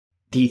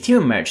The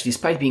Ethereum Merge,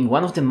 despite being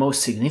one of the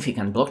most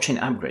significant blockchain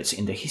upgrades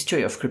in the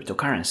history of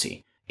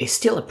cryptocurrency, is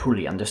still a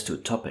poorly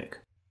understood topic.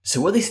 So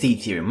what is the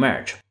Ethereum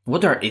Merge?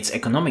 What are its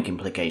economic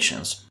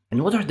implications?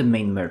 And what are the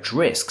main merge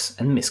risks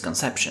and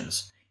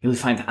misconceptions? You'll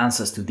find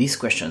answers to these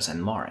questions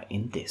and more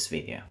in this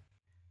video.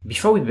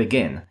 Before we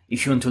begin,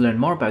 if you want to learn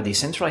more about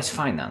decentralized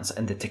finance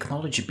and the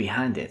technology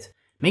behind it,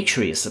 make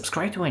sure you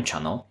subscribe to my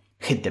channel,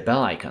 hit the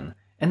bell icon,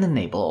 and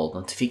enable all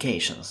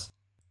notifications.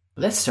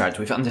 Let's start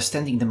with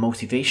understanding the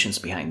motivations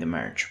behind the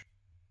merge.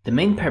 The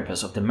main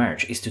purpose of the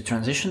merge is to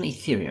transition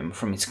Ethereum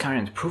from its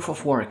current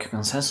proof-of-work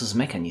consensus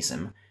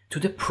mechanism to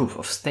the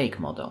proof-of-stake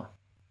model.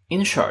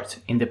 In short,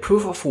 in the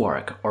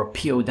proof-of-work or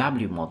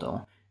POW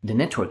model, the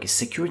network is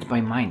secured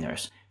by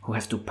miners who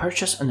have to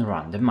purchase and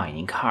run the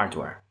mining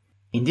hardware.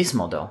 In this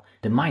model,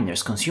 the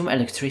miners consume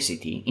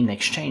electricity in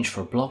exchange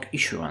for block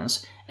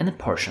issuance and a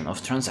portion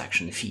of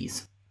transaction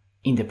fees.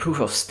 In the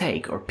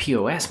proof-of-stake or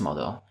POS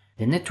model,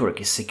 the network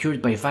is secured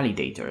by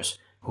validators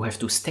who have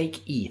to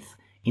stake ETH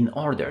in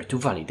order to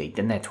validate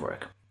the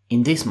network.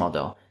 In this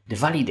model, the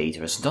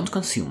validators don't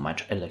consume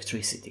much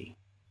electricity.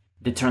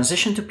 The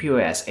transition to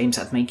POS aims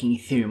at making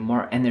Ethereum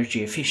more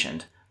energy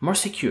efficient, more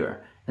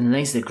secure, and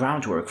lays the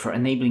groundwork for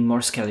enabling more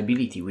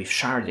scalability with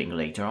sharding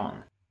later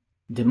on.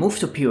 The move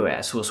to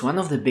POS was one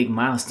of the big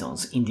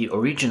milestones in the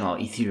original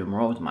Ethereum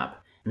roadmap,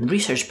 and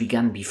research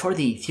began before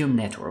the Ethereum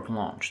network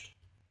launched.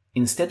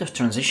 Instead of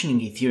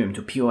transitioning Ethereum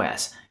to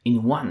POS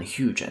in one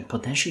huge and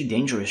potentially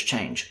dangerous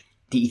change,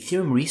 the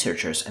Ethereum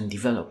researchers and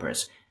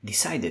developers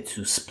decided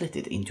to split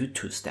it into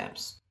two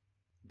steps.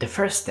 The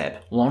first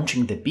step,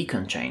 launching the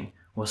Beacon chain,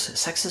 was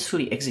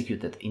successfully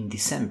executed in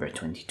December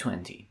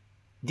 2020.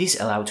 This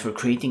allowed for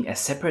creating a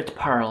separate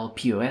parallel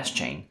POS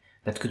chain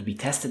that could be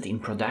tested in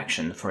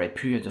production for a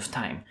period of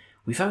time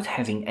without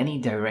having any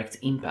direct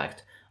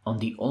impact on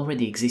the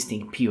already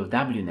existing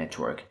POW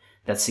network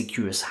that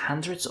secures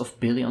hundreds of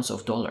billions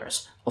of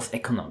dollars of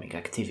economic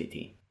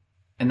activity.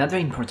 Another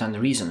important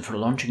reason for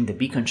launching the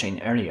Beacon chain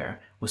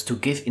earlier was to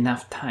give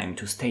enough time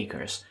to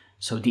stakers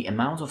so the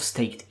amount of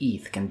staked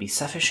ETH can be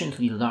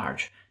sufficiently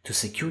large to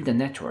secure the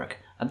network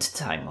at the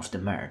time of the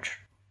merge.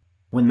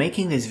 When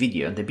making this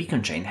video, the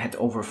Beacon chain had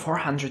over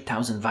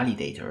 400,000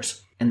 validators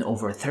and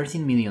over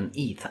 13 million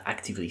ETH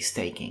actively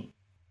staking.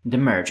 The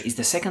merge is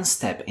the second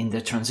step in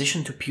the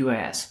transition to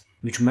POS,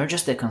 which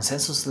merges the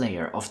consensus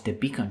layer of the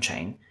Beacon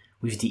chain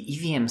with the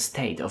EVM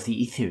state of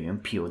the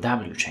Ethereum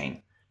POW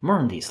chain. More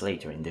on this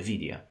later in the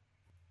video.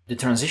 The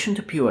transition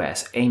to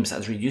POS aims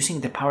at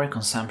reducing the power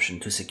consumption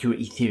to secure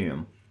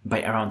Ethereum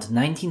by around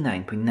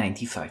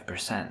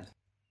 99.95%.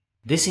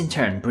 This in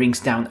turn brings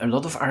down a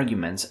lot of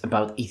arguments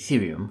about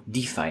Ethereum,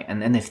 DeFi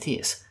and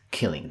NFTs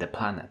killing the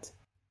planet.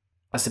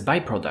 As a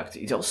byproduct,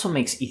 it also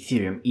makes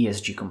Ethereum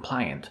ESG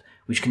compliant,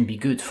 which can be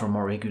good for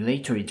more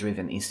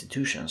regulatory-driven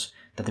institutions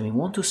that may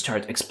want to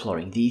start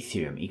exploring the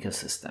Ethereum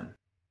ecosystem.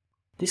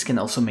 This can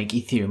also make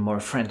Ethereum more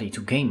friendly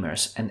to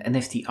gamers and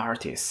NFT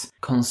artists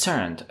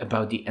concerned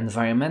about the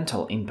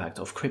environmental impact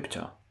of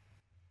crypto.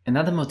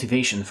 Another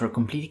motivation for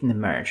completing the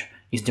merge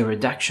is the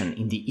reduction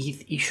in the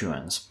ETH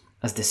issuance,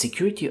 as the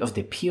security of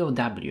the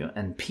POW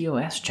and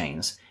POS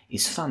chains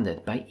is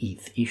funded by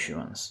ETH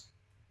issuance.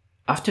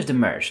 After the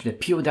merge, the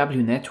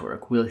POW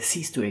network will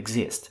cease to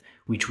exist,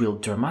 which will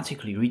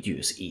dramatically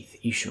reduce ETH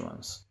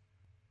issuance.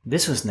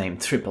 This was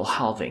named triple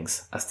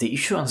halvings, as the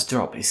issuance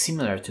drop is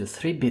similar to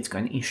 3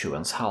 Bitcoin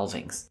issuance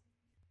halvings.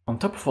 On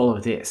top of all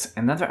of this,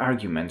 another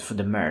argument for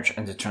the merge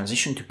and the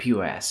transition to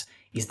POS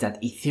is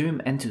that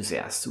Ethereum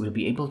enthusiasts will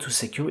be able to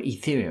secure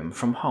Ethereum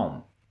from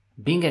home.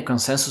 Being a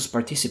consensus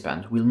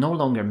participant will no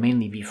longer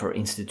mainly be for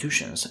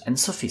institutions and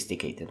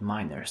sophisticated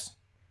miners.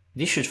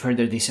 This should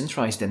further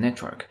decentralize the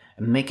network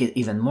and make it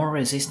even more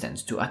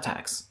resistant to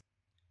attacks.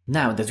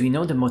 Now that we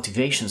know the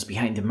motivations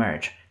behind the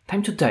merge,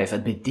 time to dive a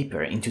bit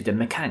deeper into the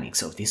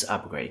mechanics of this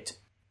upgrade.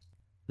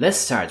 Let's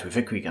start with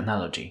a quick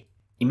analogy.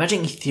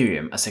 Imagine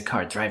Ethereum as a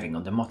car driving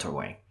on the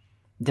motorway.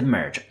 The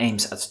merge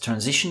aims at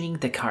transitioning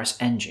the car's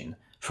engine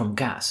from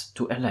gas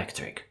to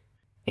electric.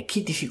 A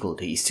key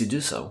difficulty is to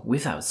do so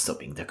without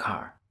stopping the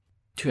car.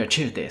 To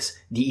achieve this,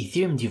 the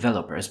Ethereum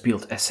developers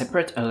built a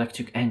separate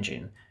electric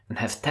engine and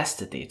have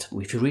tested it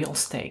with real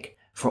stake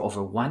for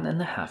over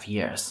 1.5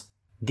 years.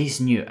 This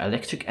new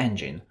electric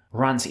engine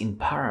runs in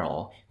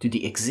parallel to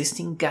the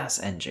existing gas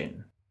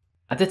engine.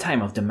 At the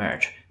time of the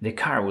merge, the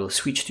car will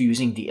switch to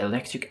using the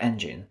electric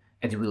engine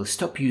and will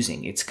stop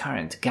using its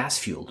current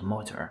gas-fueled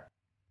motor.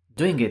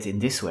 Doing it in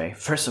this way,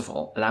 first of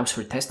all, allows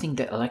for testing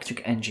the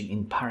electric engine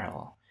in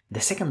parallel. The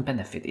second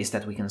benefit is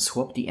that we can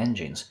swap the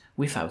engines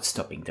without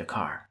stopping the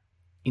car.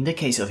 In the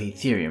case of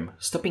Ethereum,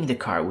 stopping the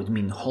car would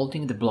mean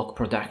halting the block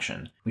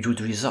production, which would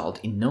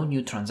result in no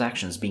new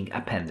transactions being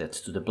appended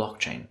to the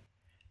blockchain.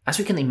 As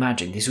we can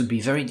imagine, this would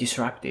be very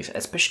disruptive,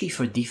 especially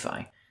for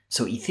DeFi,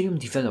 so Ethereum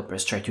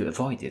developers try to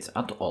avoid it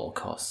at all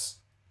costs.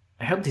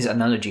 I hope this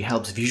analogy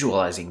helps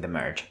visualizing the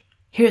merge.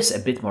 Here's a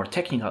bit more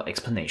technical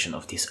explanation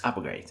of this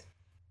upgrade.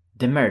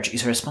 The merge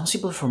is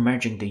responsible for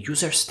merging the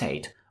user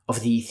state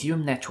of the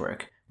Ethereum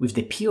network with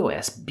the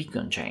POS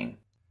Beacon chain.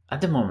 At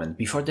the moment,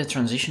 before the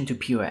transition to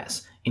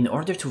POS, in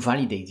order to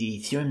validate the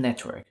Ethereum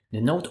network, the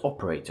node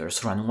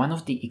operators run one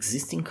of the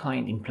existing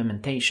client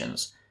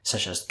implementations,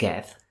 such as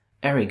Geth,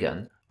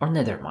 Aragon, or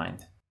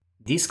Nethermind.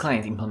 These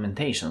client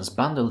implementations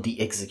bundle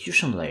the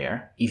execution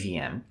layer,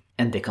 EVM,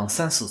 and the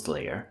consensus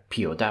layer,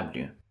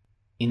 POW.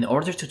 In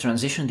order to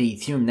transition the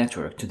Ethereum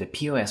network to the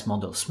POS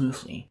model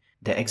smoothly,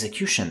 the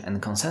execution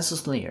and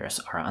consensus layers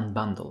are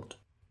unbundled.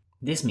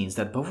 This means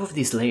that both of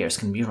these layers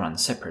can be run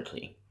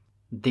separately.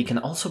 They can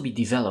also be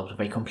developed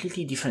by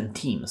completely different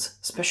teams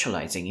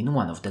specializing in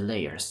one of the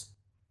layers.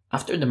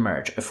 After the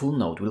merge, a full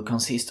node will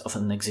consist of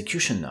an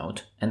execution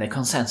node and a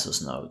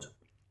consensus node.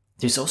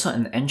 There's also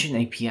an engine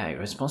API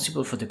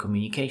responsible for the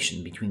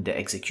communication between the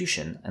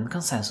execution and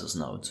consensus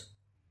nodes.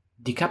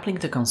 Decoupling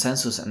the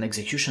consensus and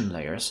execution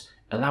layers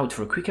allowed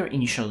for quicker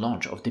initial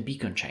launch of the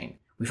beacon chain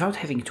without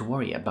having to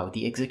worry about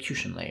the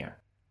execution layer.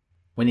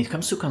 When it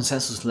comes to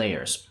consensus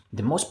layers,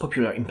 the most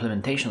popular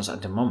implementations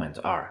at the moment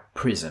are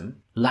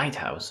Prism,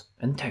 Lighthouse,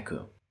 and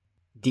Teku.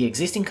 The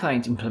existing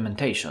client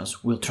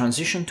implementations will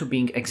transition to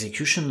being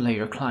execution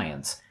layer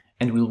clients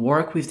and will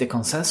work with the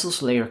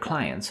consensus layer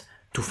clients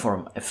to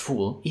form a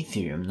full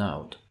Ethereum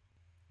node.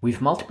 With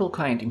multiple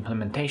client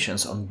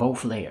implementations on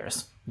both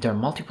layers, there are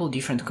multiple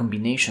different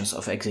combinations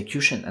of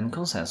execution and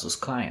consensus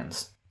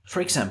clients.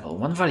 For example,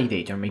 one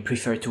validator may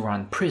prefer to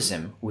run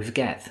Prism with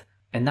Geth,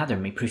 another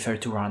may prefer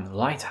to run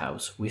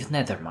Lighthouse with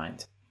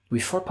Nethermind.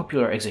 With 4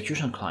 popular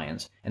execution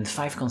clients and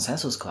 5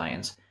 consensus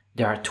clients,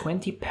 there are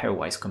 20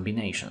 pairwise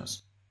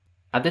combinations.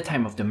 At the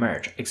time of the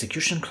merge,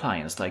 execution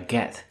clients like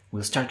Geth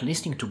will start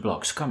listening to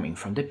blocks coming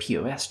from the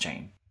POS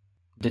chain.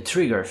 The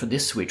trigger for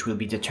this switch will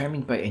be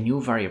determined by a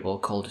new variable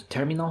called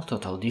terminal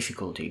total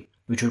difficulty,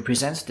 which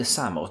represents the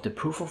sum of the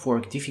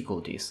proof-of-work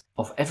difficulties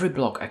of every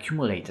block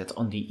accumulated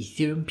on the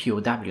Ethereum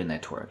POW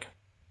network.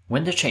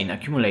 When the chain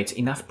accumulates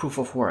enough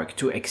proof-of-work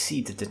to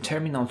exceed the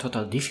terminal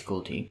total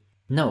difficulty,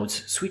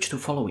 nodes switch to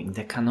following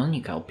the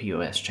canonical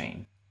POS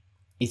chain.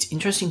 It's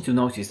interesting to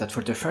notice that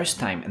for the first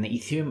time an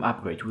Ethereum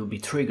upgrade will be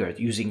triggered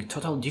using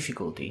total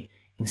difficulty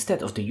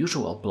instead of the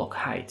usual block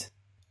height.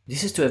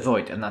 This is to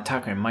avoid an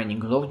attacker mining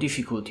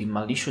low-difficulty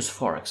malicious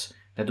forks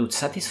that would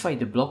satisfy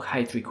the block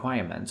height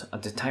requirement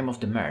at the time of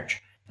the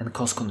merge and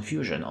cause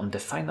confusion on the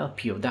final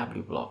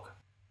POW block.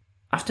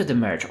 After the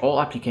merge, all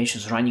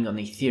applications running on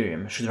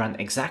Ethereum should run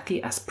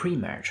exactly as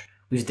pre-merge,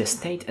 with the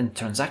state and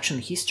transaction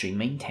history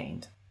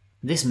maintained.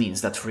 This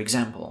means that, for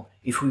example,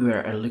 if we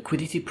were a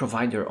liquidity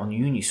provider on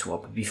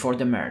Uniswap before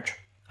the merge,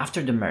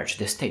 after the merge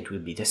the state will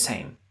be the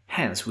same,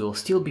 hence we will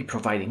still be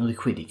providing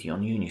liquidity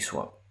on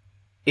Uniswap.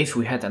 If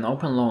we had an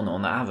open loan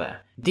on Aave,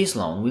 this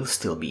loan will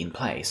still be in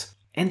place,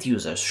 and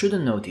users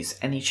shouldn't notice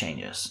any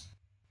changes.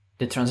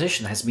 The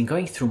transition has been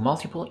going through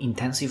multiple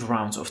intensive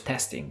rounds of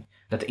testing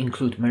that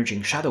include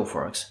merging shadow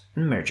forks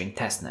and merging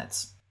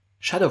testnets.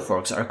 Shadow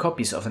forks are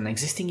copies of an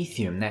existing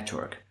Ethereum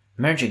network.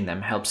 Merging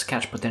them helps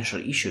catch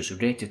potential issues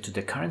related to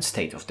the current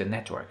state of the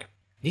network.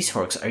 These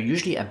forks are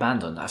usually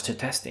abandoned after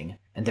testing,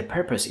 and the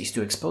purpose is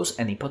to expose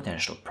any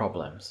potential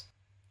problems.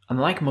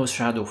 Unlike most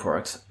shadow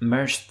forks,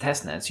 merged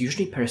testnets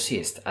usually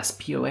persist as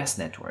POS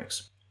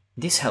networks.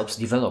 This helps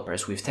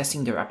developers with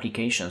testing their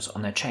applications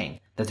on a chain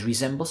that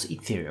resembles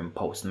Ethereum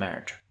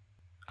post-merge.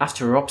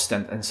 After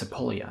Ropsten and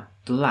Sepolia,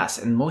 the last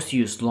and most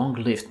used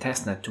long-lived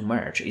testnet to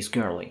merge is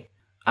Girly.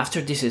 After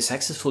this is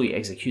successfully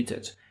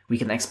executed, we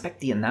can expect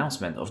the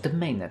announcement of the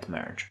mainnet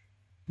merge.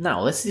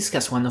 Now let's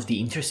discuss one of the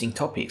interesting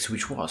topics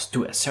which was,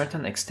 to a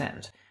certain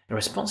extent,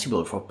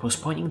 responsible for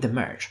postponing the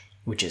merge,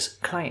 which is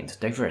client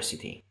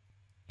diversity.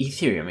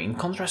 Ethereum, in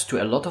contrast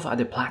to a lot of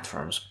other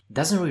platforms,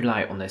 doesn't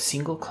rely on a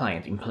single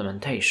client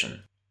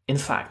implementation. In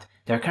fact,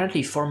 there are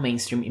currently 4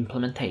 mainstream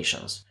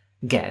implementations: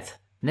 Geth,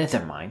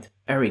 Nethermind,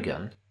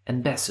 Aragon,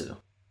 and Besu.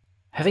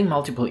 Having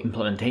multiple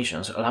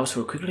implementations allows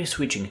for quickly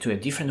switching to a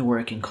different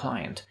working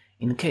client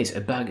in case a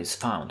bug is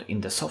found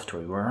in the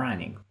software we're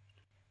running.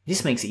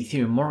 This makes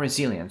Ethereum more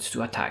resilient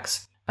to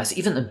attacks, as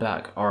even a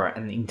bug or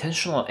an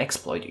intentional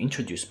exploit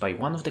introduced by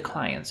one of the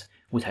clients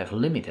would have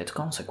limited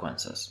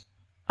consequences.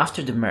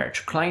 After the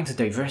merge, client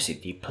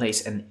diversity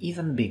plays an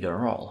even bigger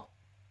role.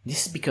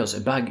 This is because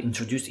a bug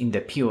introduced in the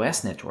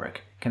POS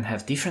network can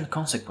have different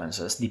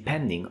consequences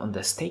depending on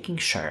the staking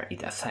share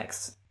it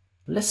affects.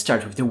 Let's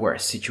start with the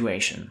worst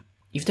situation.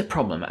 If the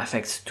problem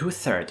affects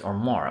 2/3 or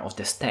more of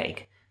the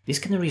stake, this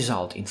can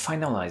result in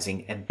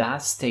finalizing a bad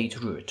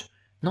state route,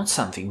 not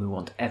something we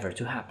want ever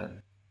to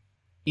happen.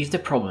 If the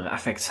problem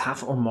affects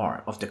half or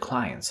more of the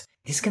clients,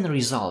 this can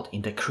result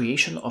in the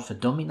creation of a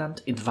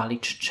dominant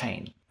invalid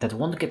chain that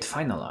won't get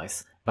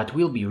finalized but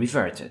will be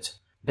reverted.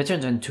 Better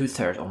than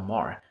 2/3 or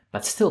more,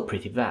 but still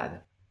pretty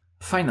bad.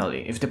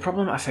 Finally, if the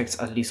problem affects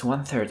at least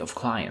 1/3 of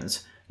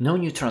clients, no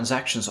new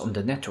transactions on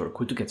the network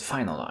would get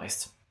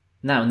finalized.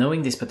 Now,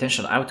 knowing these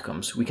potential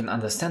outcomes, we can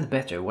understand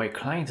better why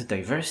client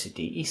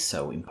diversity is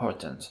so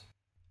important.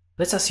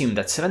 Let's assume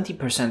that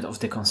 70% of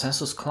the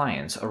consensus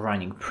clients are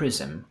running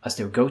Prism as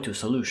their go-to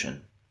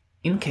solution.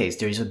 In case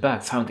there is a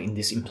bug found in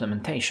this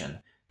implementation,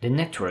 the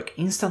network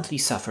instantly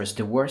suffers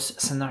the worst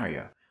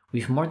scenario,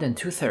 with more than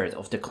 2/3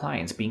 of the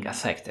clients being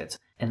affected,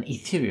 and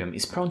Ethereum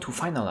is prone to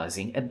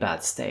finalizing a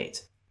bad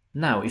state.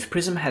 Now, if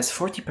Prism has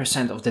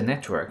 40% of the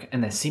network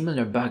and a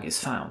similar bug is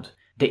found,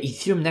 the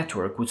Ethereum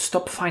network would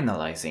stop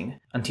finalizing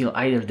until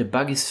either the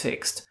bug is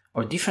fixed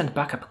or different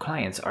backup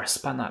clients are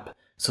spun up,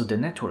 so the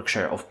network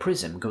share of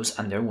Prism goes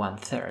under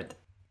 1/3.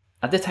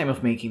 At the time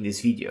of making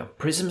this video,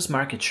 Prism's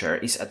market share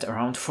is at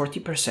around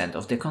 40%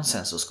 of the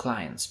consensus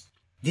clients.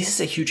 This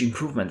is a huge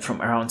improvement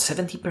from around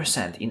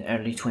 70% in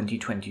early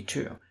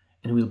 2022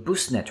 and will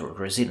boost network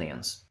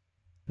resilience.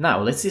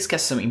 Now let's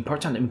discuss some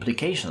important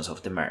implications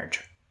of the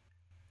merge.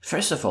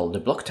 First of all, the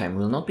block time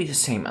will not be the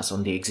same as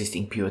on the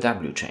existing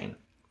POW chain.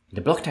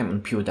 The block time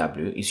on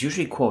POW is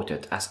usually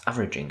quoted as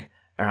averaging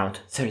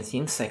around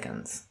 13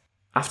 seconds.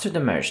 After the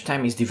merge,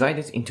 time is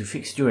divided into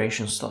fixed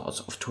duration slots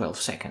of 12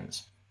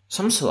 seconds.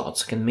 Some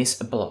slots can miss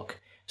a block,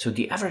 so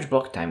the average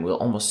block time will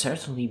almost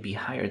certainly be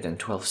higher than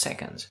 12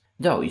 seconds,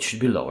 though it should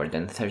be lower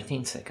than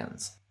 13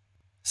 seconds.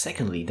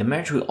 Secondly, the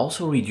merge will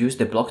also reduce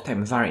the block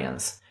time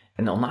variance,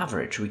 and on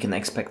average we can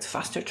expect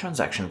faster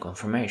transaction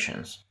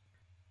confirmations.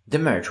 The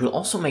merge will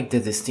also make the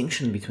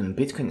distinction between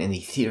Bitcoin and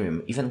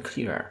Ethereum even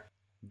clearer.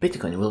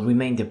 Bitcoin will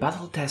remain the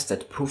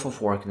battle-tested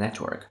proof-of-work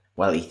network,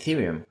 while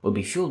Ethereum will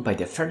be fueled by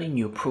the fairly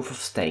new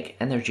proof-of-stake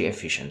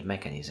energy-efficient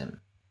mechanism.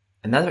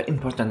 Another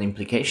important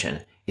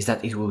implication is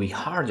that it will be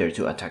harder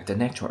to attack the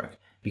network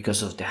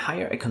because of the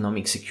higher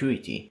economic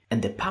security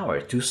and the power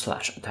to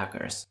slash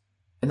attackers.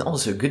 And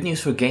also, good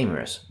news for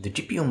gamers, the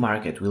GPU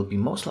market will be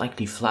most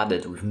likely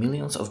flooded with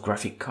millions of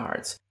graphic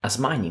cards, as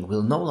mining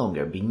will no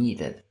longer be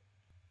needed.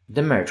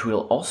 The merge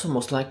will also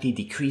most likely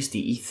decrease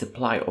the ETH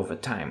supply over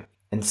time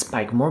and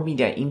spike more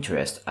media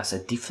interest as a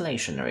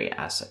deflationary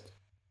asset.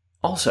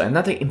 Also,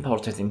 another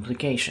important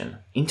implication.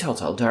 In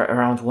total, there are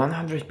around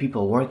 100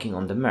 people working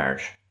on the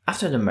merge.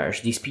 After the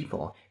merge, these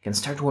people can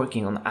start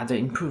working on other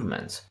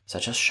improvements,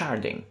 such as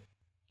sharding.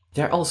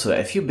 There are also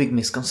a few big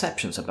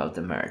misconceptions about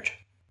the merge.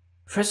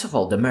 First of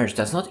all, the merge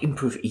does not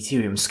improve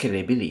Ethereum's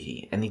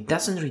scalability and it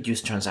doesn't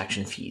reduce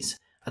transaction fees,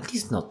 at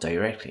least not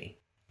directly.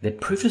 The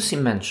previously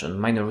mentioned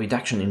minor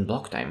reduction in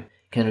block time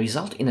can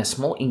result in a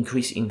small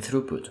increase in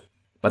throughput,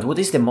 but what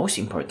is the most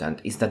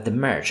important is that the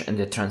merge and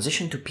the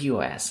transition to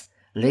POS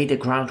lay the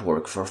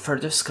groundwork for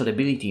further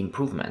scalability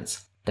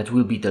improvements that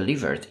will be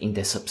delivered in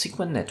the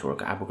subsequent network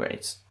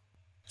upgrades.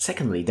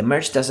 Secondly, the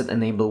merge doesn't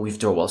enable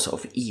withdrawals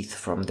of ETH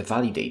from the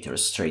validators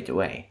straight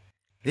away.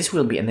 This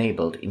will be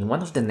enabled in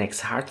one of the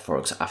next hard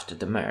forks after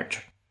the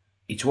merge.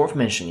 It's worth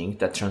mentioning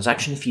that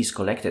transaction fees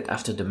collected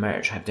after the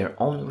merge have their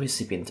own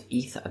recipient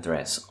ETH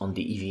address on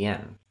the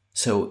EVM,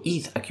 so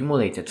ETH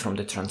accumulated from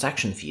the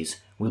transaction fees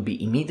will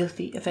be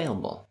immediately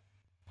available.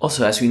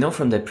 Also, as we know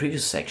from the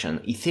previous section,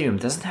 Ethereum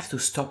doesn't have to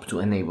stop to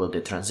enable the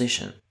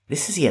transition.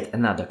 This is yet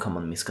another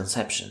common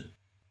misconception.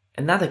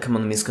 Another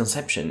common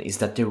misconception is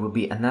that there will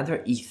be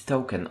another ETH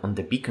token on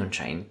the Beacon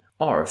chain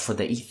or for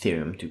the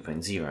Ethereum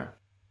 2.0.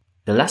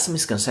 The last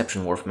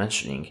misconception worth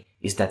mentioning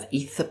is that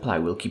ETH supply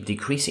will keep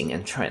decreasing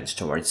and trend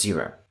towards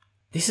zero.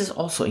 This is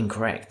also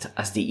incorrect,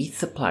 as the ETH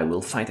supply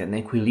will find an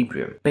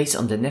equilibrium based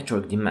on the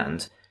network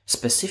demand,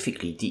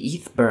 specifically the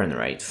ETH burn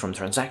rate from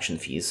transaction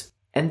fees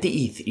and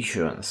the ETH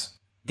issuance.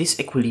 This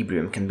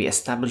equilibrium can be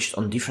established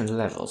on different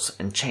levels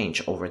and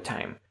change over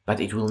time,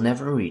 but it will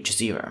never reach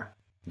zero.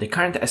 The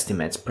current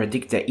estimates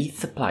predict the ETH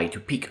supply to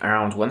peak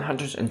around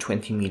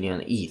 120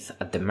 million ETH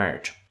at the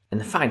merge,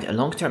 and find a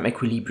long-term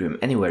equilibrium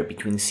anywhere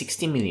between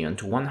 60 million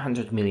to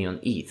 100 million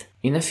ETH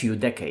in a few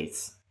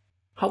decades.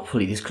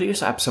 Hopefully this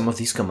clears up some of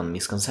these common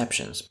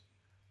misconceptions.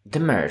 The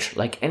merge,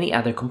 like any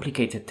other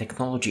complicated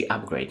technology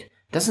upgrade,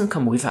 doesn't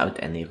come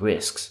without any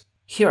risks.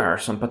 Here are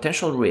some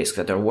potential risks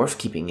that are worth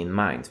keeping in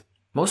mind.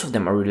 Most of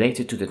them are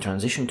related to the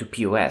transition to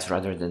POS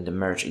rather than the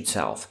merge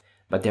itself,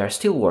 but they are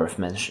still worth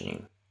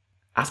mentioning.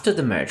 After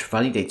the merge,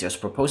 validators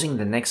proposing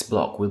the next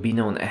block will be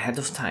known ahead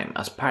of time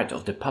as part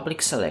of the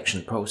public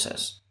selection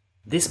process.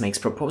 This makes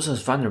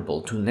proposals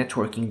vulnerable to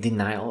networking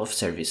denial of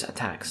service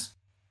attacks.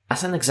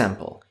 As an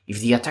example,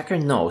 if the attacker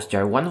knows they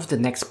are one of the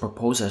next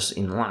proposers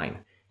in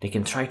line, they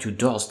can try to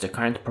DOS the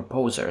current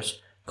proposers,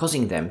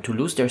 causing them to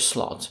lose their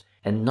slots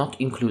and not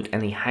include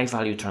any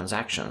high-value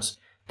transactions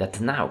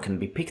that now can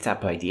be picked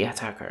up by the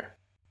attacker.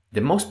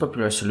 The most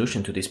popular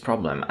solution to this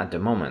problem at the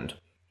moment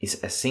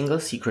is a single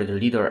secret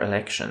leader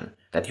election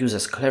that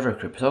uses clever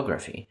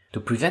cryptography to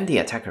prevent the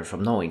attacker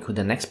from knowing who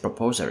the next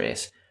proposer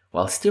is,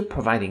 while still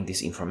providing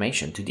this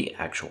information to the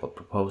actual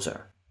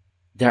proposer.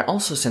 There are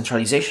also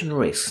centralization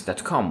risks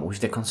that come with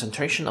the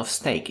concentration of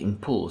stake in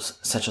pools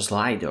such as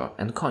Lido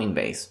and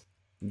Coinbase.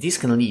 This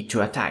can lead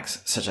to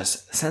attacks such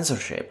as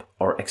censorship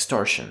or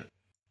extortion.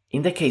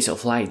 In the case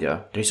of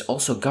Lido, there is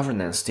also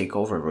governance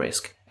takeover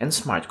risk and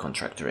smart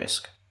contract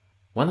risk.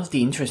 One of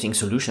the interesting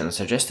solutions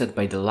suggested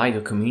by the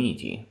Lido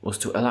community was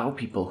to allow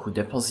people who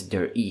deposit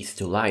their ETH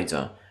to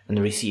Lido and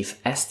receive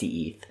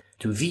STETH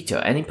to veto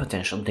any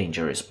potential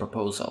dangerous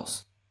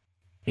proposals.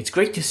 It's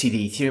great to see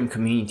the Ethereum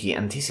community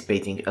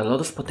anticipating a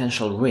lot of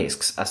potential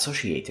risks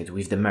associated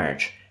with the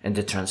merge and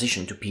the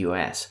transition to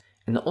POS,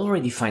 and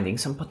already finding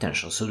some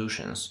potential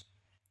solutions.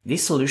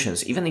 These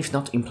solutions, even if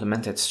not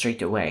implemented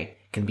straight away,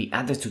 can be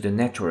added to the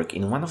network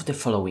in one of the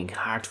following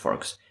hard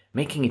forks,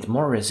 making it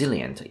more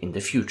resilient in the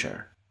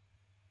future.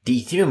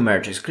 The Ethereum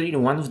Merge is clearly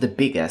one of the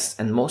biggest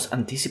and most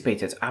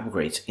anticipated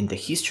upgrades in the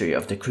history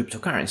of the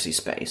cryptocurrency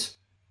space.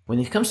 When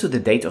it comes to the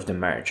date of the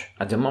merge,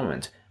 at the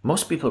moment,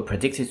 most people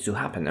predict it to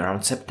happen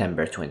around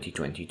September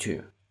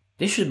 2022.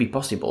 This should be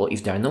possible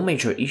if there are no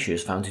major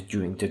issues found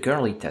during the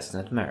early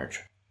testnet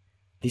merge.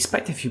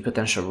 Despite a few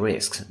potential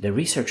risks, the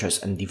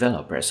researchers and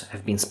developers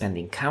have been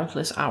spending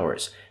countless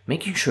hours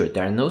making sure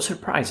there are no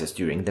surprises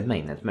during the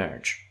mainnet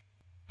merge.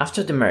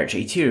 After the merge,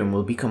 Ethereum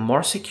will become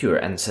more secure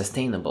and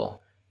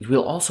sustainable. It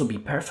will also be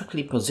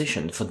perfectly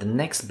positioned for the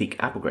next big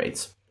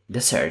upgrades: the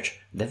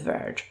Surge, the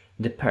Verge,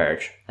 the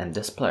Purge, and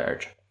the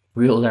Splurge.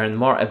 We will learn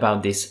more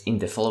about this in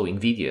the following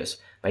videos,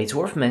 but it's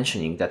worth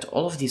mentioning that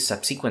all of these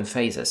subsequent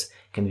phases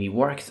can be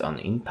worked on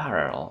in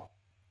parallel.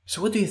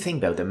 So what do you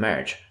think about the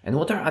merge, and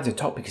what are other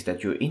topics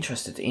that you're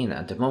interested in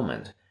at the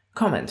moment?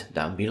 Comment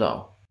down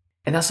below.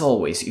 And as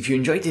always, if you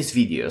enjoyed this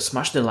video,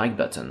 smash the like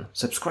button,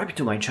 subscribe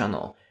to my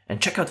channel, and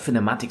check out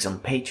Finematics on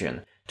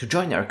Patreon to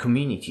join our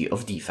community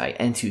of DeFi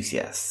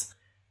enthusiasts.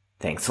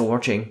 Thanks for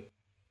watching.